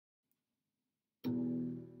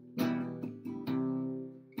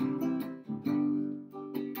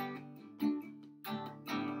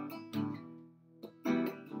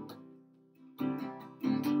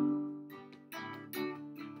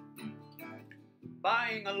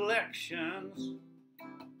buying elections,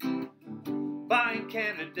 buying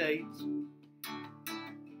candidates,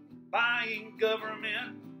 buying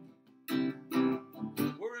government.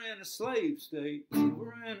 We're in a slave state.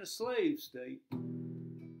 We're in a slave state.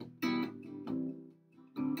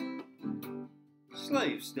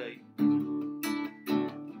 Slave state.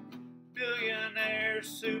 Billionaires,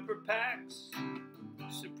 super PACs,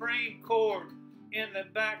 Supreme Court in the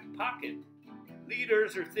back pocket.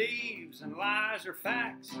 Leaders are thieves and lies are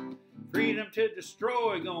facts. Freedom to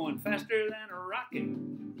destroy going faster than a rocket.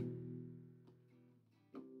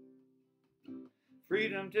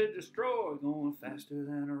 Freedom to destroy going faster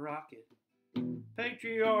than a rocket.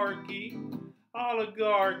 Patriarchy,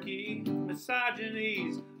 oligarchy,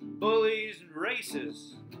 misogynies, bullies and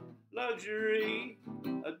racists, luxury,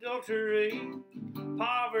 adultery,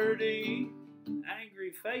 poverty,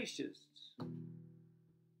 angry fascists.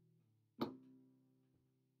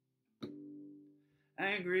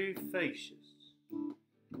 Angry fascists.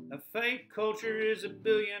 A fake culture is a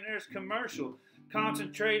billionaire's commercial,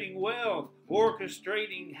 concentrating wealth,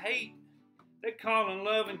 orchestrating hate. They calling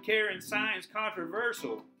love and care and science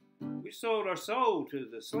controversial. We sold our soul to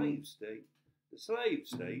the slave state. The slave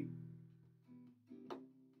state.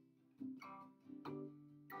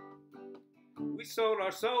 We sold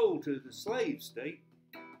our soul to the slave state.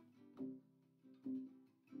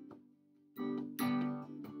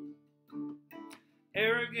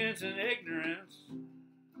 Arrogance and ignorance,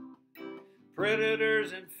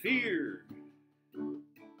 predators and fear.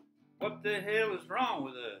 What the hell is wrong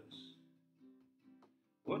with us?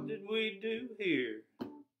 What did we do here?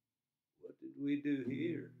 What did we do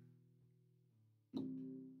here?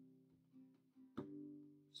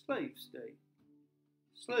 Slave state.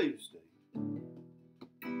 Slave state.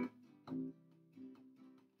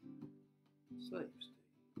 Slave state.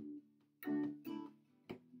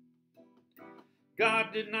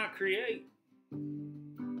 God did not create.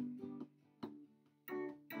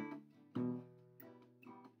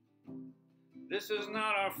 This is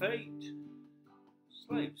not our fate.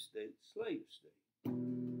 Slave state, slave state.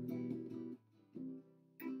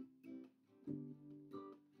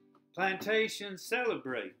 Plantations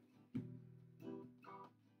celebrate.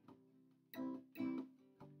 The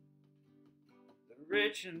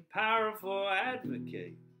rich and powerful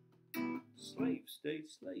advocate. Slave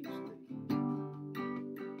state, slave state.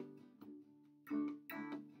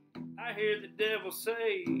 I hear the devil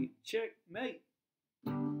say, checkmate.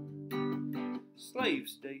 Slave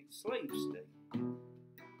state, slave state.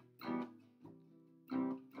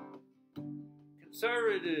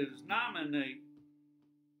 Conservatives nominate.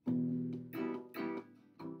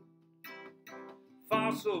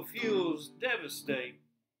 Fossil fuels devastate.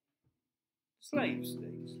 Slave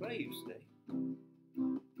state, slave state.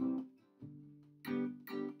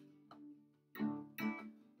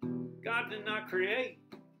 God did not create.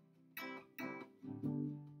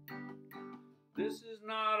 This is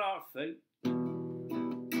not our fate.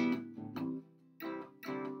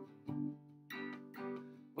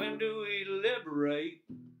 When do we liberate?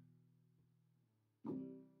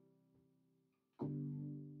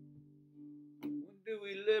 When do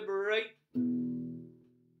we liberate?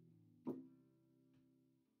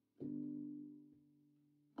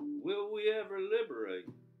 Will we ever liberate?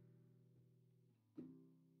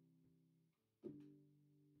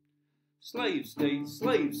 Slave state,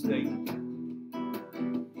 slave state.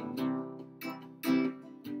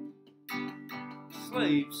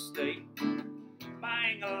 Slave state.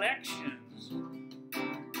 Buying elections.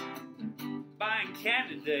 Buying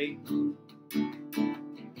candidates.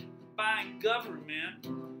 Buying government.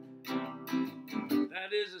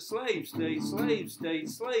 That is a slave state, slave state,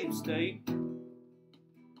 slave state.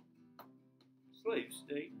 Slave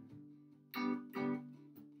state.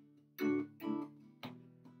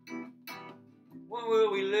 When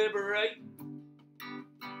will we liberate?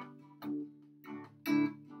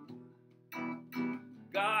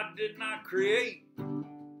 God did not create.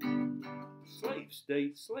 Slave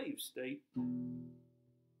state, slave state.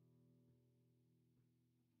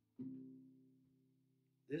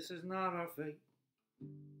 This is not our fate.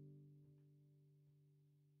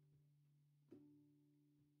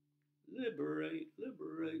 Liberate,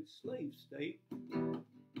 liberate, slave state.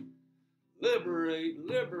 Liberate,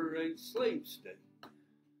 liberate, slave state.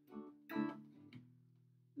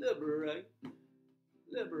 Liberate,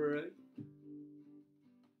 liberate,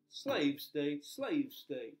 slave state, slave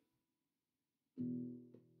state.